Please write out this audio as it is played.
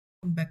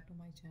Welcome back to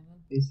my channel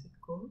Basic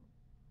Code.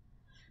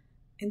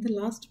 In the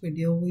last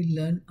video we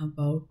learned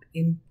about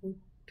input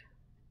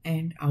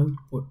and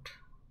output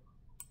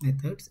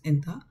methods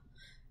in the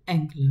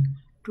Angular.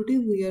 Today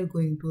we are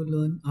going to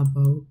learn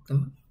about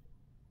the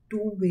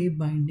two-way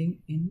binding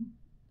in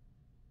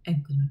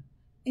Angular.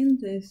 In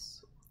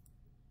this,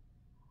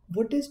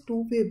 what is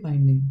two-way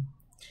binding?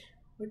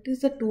 What is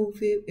the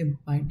two-way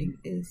binding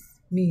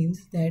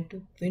means that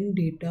when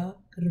data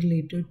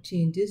related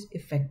changes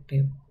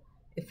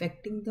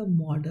affecting the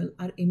model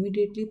are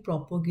immediately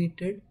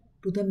propagated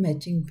to the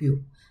matching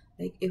view.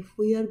 Like if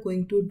we are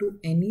going to do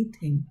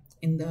anything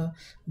in the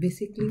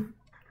basically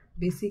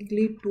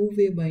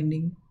two-way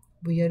binding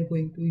we are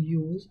going to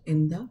use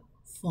in the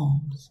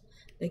forms.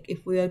 Like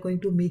if we are going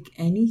to make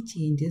any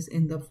changes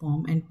in the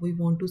form and we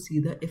want to see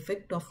the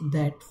effect of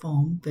that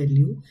form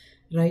value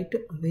right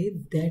away,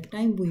 that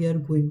time we are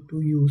going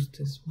to use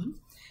this one.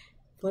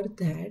 For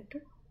that,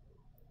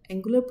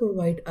 Angular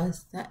provide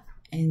us the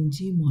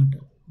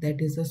ngModel. That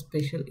is a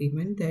special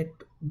event that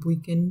we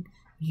can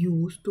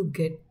use to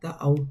get the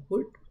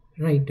output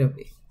right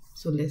away.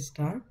 So let's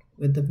start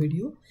with the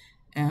video.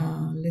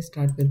 Let's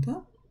start with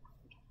the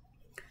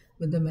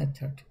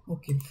method.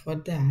 Okay, for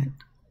that,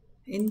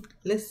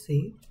 let's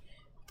say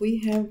we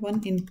have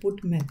one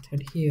input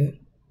method here.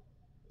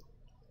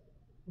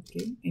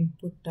 Okay,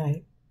 input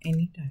type,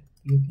 any type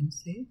you can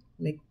say,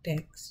 like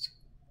text.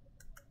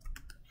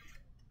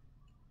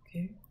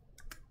 Okay,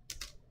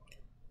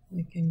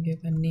 we can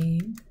give a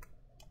name,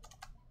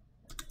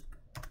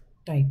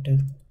 title.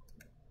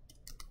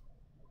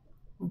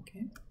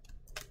 Okay,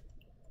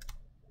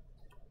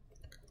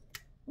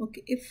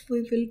 if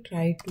we will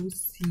try to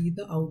see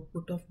the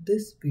output of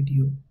this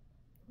video,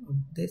 of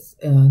this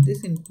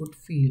input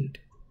field,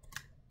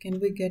 can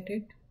we get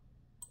it?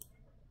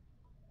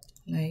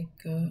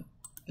 Like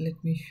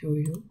let me show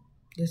you.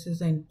 This is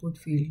the input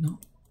field now.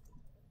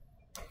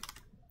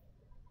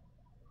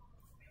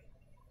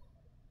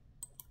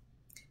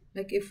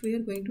 Like if we are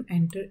going to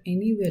enter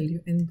any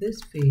value in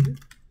this field,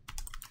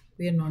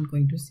 we are not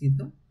going to see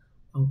the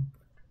output,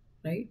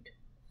 right?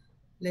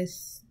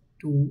 Let's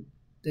do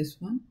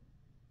this one.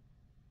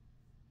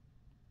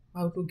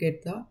 How to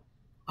get the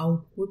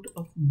output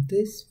of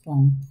this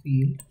form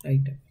field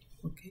right away.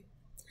 Okay,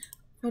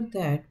 for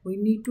that we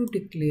need to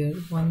declare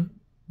one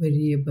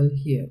variable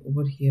here,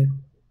 over here,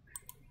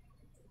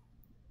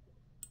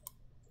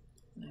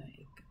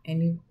 like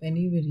any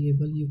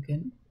variable you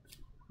can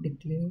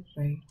declare,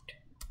 right?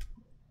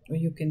 Or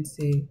you can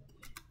say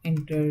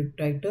enter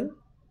title,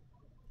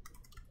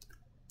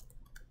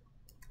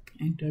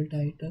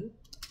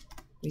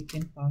 we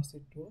can pass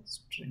it to a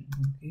string.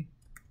 Okay,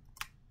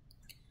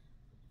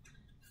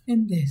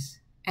 in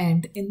this,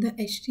 and in the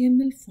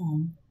HTML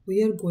form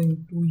we are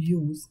going to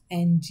use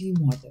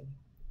ngModel.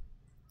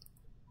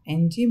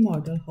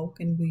 ngModel, how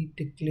can we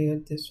declare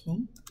this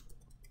one?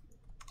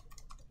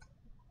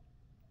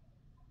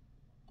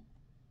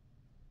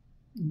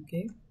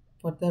 Okay,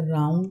 for the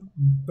round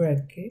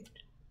bracket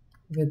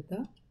with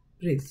the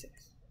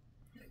braces,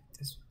 like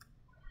this one.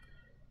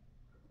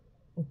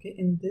 Okay,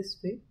 in this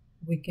way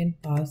we can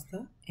pass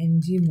the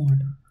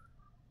ngModel,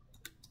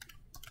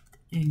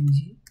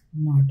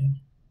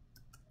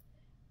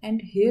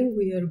 and here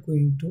we are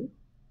going to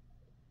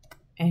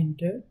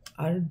enter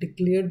our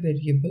declared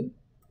variable,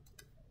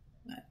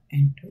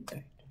 enter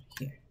title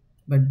here.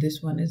 But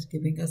this one is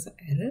giving us an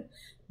error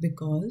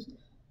because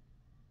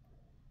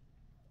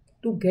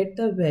to get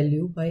the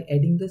value by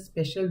adding the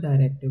special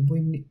directive,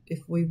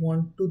 if we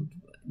want to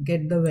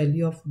get the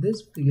value of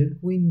this field,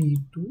 we need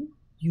to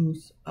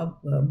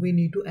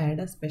add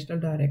a special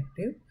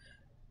directive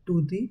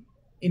to the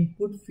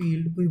input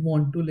field we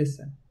want to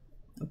listen.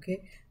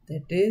 Okay,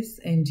 that is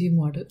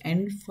ngModel,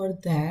 and for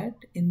that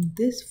in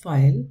this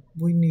file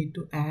we need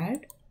to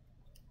add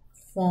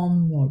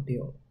form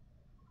module.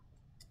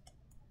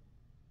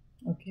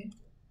 Okay,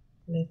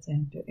 let's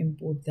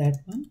import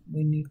that one.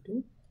 We need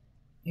to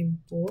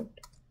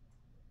import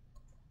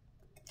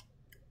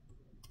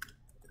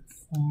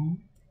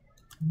form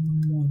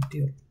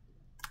module.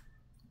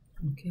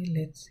 Okay,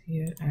 let's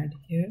add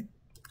here.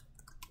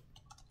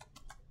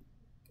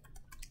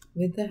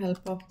 With the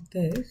help of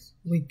this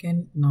we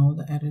can, now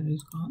the error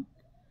is gone.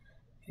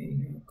 Here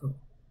you go.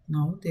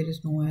 Now there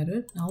is no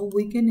error. Now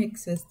we can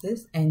access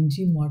this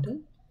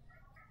ngModel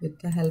with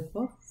the help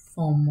of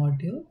form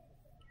module.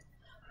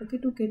 Okay,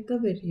 to get the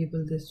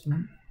variable, this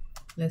one,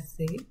 let's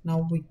say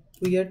now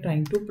we are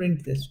trying to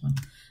print this one.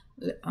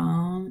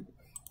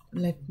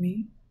 Let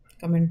me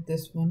comment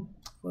this one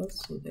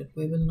first so that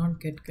we will not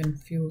get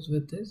confused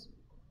with this,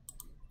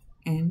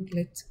 and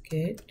let's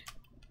get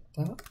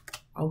the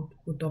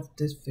output of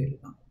this field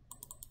now,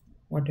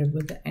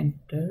 whatever the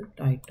enter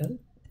title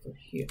over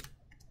here.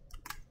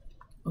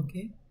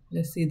 Okay,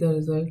 let's see the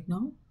result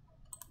now.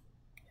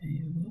 Here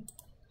you go.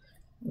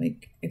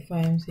 Like if I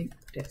am saying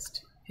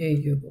test, here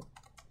you go.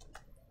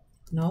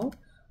 Now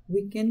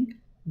we can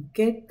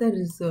get the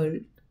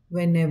result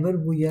whenever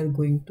we are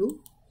going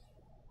to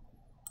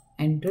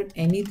enter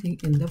anything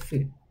in the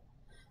field.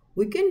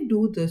 We can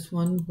do this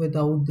one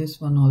without this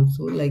one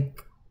also,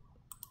 like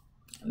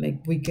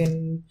we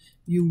can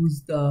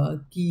use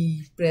the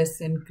key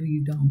press and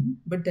key down,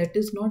 but that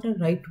is not a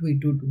right way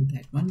to do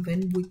that one.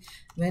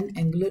 When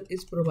Angular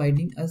is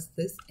providing us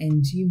this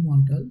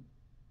ngModel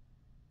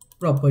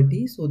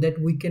property, so that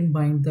we can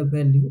bind the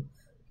value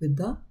with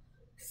the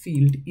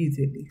field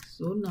easily.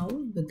 So now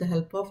with the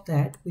help of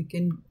that, we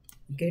can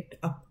get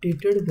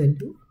updated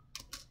value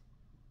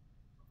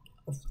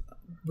of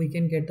we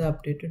can get the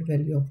updated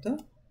value of the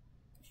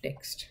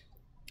text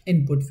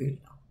input field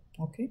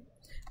now. Okay,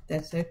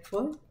 that's it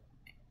for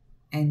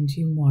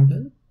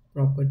ngModel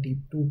property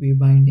two-way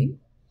binding.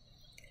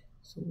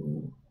 So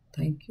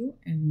thank you,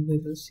 and we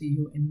will see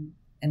you in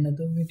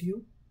another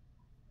video,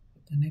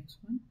 the next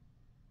one.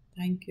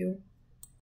 Thank you.